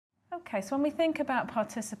Okay, so when we think about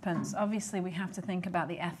participants, obviously we have to think about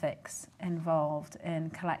the ethics involved in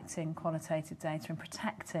collecting qualitative data and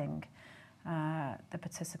protecting the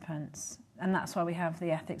participants. And that's why we have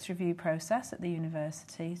the ethics review process at the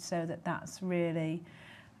university, so that that's really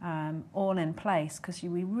all in place, because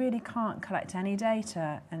we really can't collect any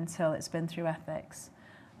data until it's been through ethics.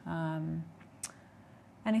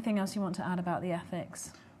 Anything else you want to add about the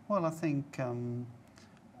ethics? Well, I think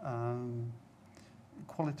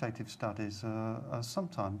qualitative studies are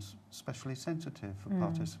sometimes especially sensitive for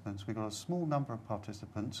participants. We've got a small number of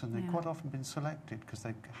participants, and they've quite often been selected because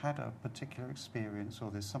they've had a particular experience,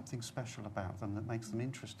 or there's something special about them that makes them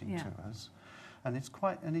interesting to us. And it's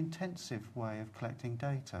quite an intensive way of collecting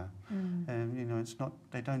data. You know, it's not,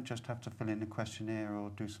 they don't just have to fill in a questionnaire or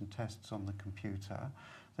do some tests on the computer.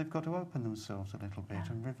 They've got to open themselves a little bit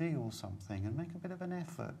and reveal something and make a bit of an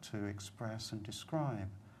effort to express and describe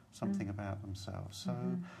something about themselves. So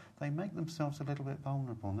they make themselves a little bit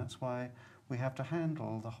vulnerable, and that's why we have to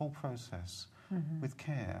handle the whole process with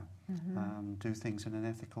care, do things in an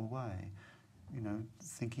ethical way. You know,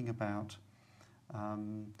 thinking about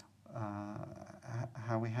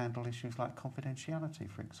how we handle issues like confidentiality,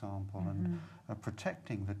 for example, and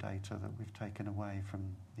protecting the data that we've taken away from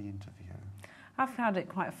the interview. I've found it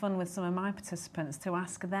quite fun with some of my participants to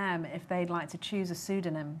ask them if they'd like to choose a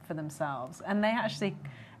pseudonym for themselves, and they actually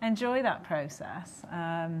enjoy that process.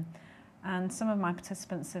 And some of my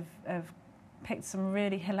participants have picked some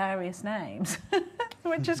really hilarious names,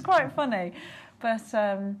 which is quite funny. But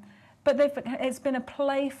it's been a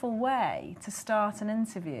playful way to start an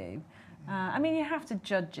interview. I mean, you have to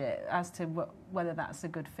judge it as to whether that's a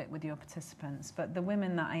good fit with your participants. But the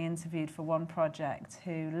women that I interviewed for one project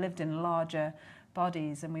who lived in larger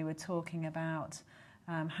bodies, and we were talking about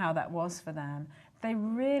how that was for them, they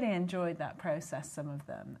really enjoyed that process, some of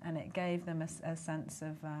them, and it gave them a sense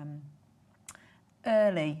of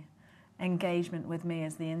early engagement with me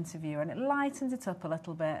as the interviewer, and it lightened it up a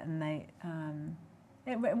little bit, and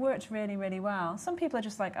it worked really, really well. Some people are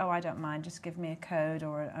just like, oh, I don't mind, just give me a code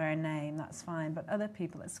or a name, that's fine. But other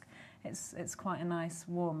people, it's quite a nice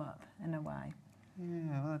warm-up in a way.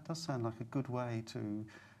 Yeah, well, that does sound like a good way to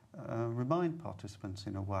remind participants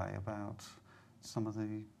in a way about some of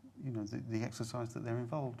the, you know, the exercise that they're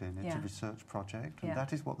involved in. It's a research project, and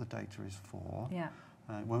that is what the data is for. Yeah.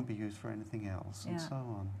 It won't be used for anything else, and so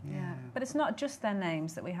on. Yeah. But it's not just their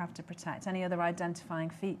names that we have to protect. Any other identifying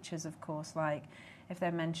features, of course, like if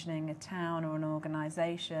they're mentioning a town or an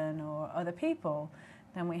organisation or other people,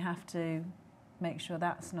 then we have to make sure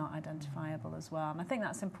that's not identifiable as well. And I think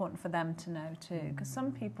that's important for them to know too, because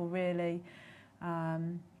some people really,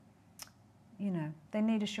 you know, they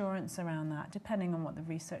need assurance around that, depending on what the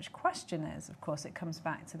research question is. Of course, it comes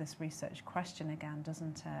back to this research question again,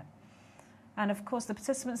 doesn't it? And of course, the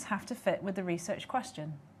participants have to fit with the research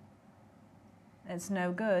question. It's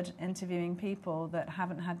no good interviewing people that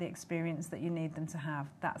haven't had the experience that you need them to have.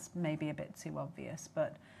 That's maybe a bit too obvious,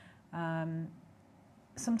 but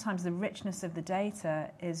sometimes the richness of the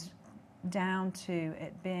data is down to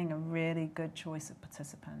it being a really good choice of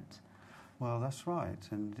participant. Well, that's right.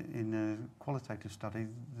 And in a qualitative study,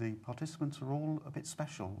 the participants are all a bit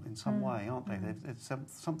special in some way, aren't they? There's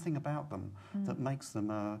something about them that makes them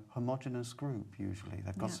a homogeneous group, usually.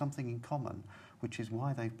 They've got something in common, which is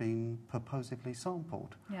why they've been purposively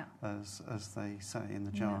sampled, as they say in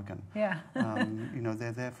the jargon. You know,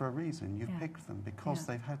 they're there for a reason. You've picked them because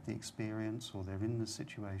they've had the experience, or they're in the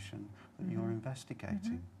situation that you're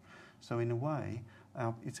investigating. So in a way,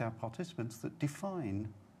 it's our participants that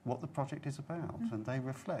define what the project is about, and they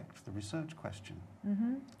reflect the research question.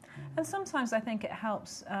 And sometimes I think it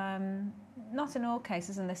helps, not in all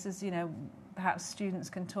cases, and this is, you know, perhaps students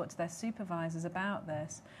can talk to their supervisors about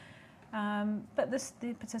this, but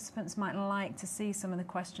the participants might like to see some of the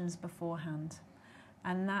questions beforehand,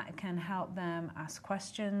 and that can help them ask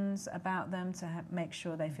questions about them to make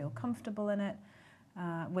sure they feel comfortable in it,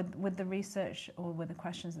 with the research or with the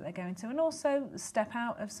questions that they're going to, and also step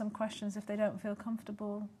out of some questions if they don't feel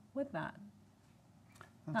comfortable with that.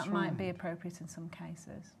 That might be appropriate in some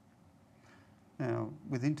cases. Now,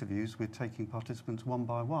 with interviews, we're taking participants one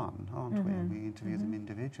by one, aren't we? And we interview them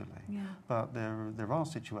individually. But there are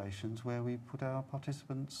situations where we put our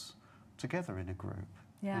participants together in a group,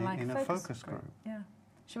 in a focus group.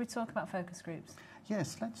 Should we talk about focus groups?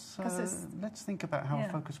 Yes, let's think about how a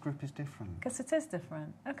focus group is different. Because it is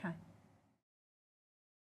different. Okay.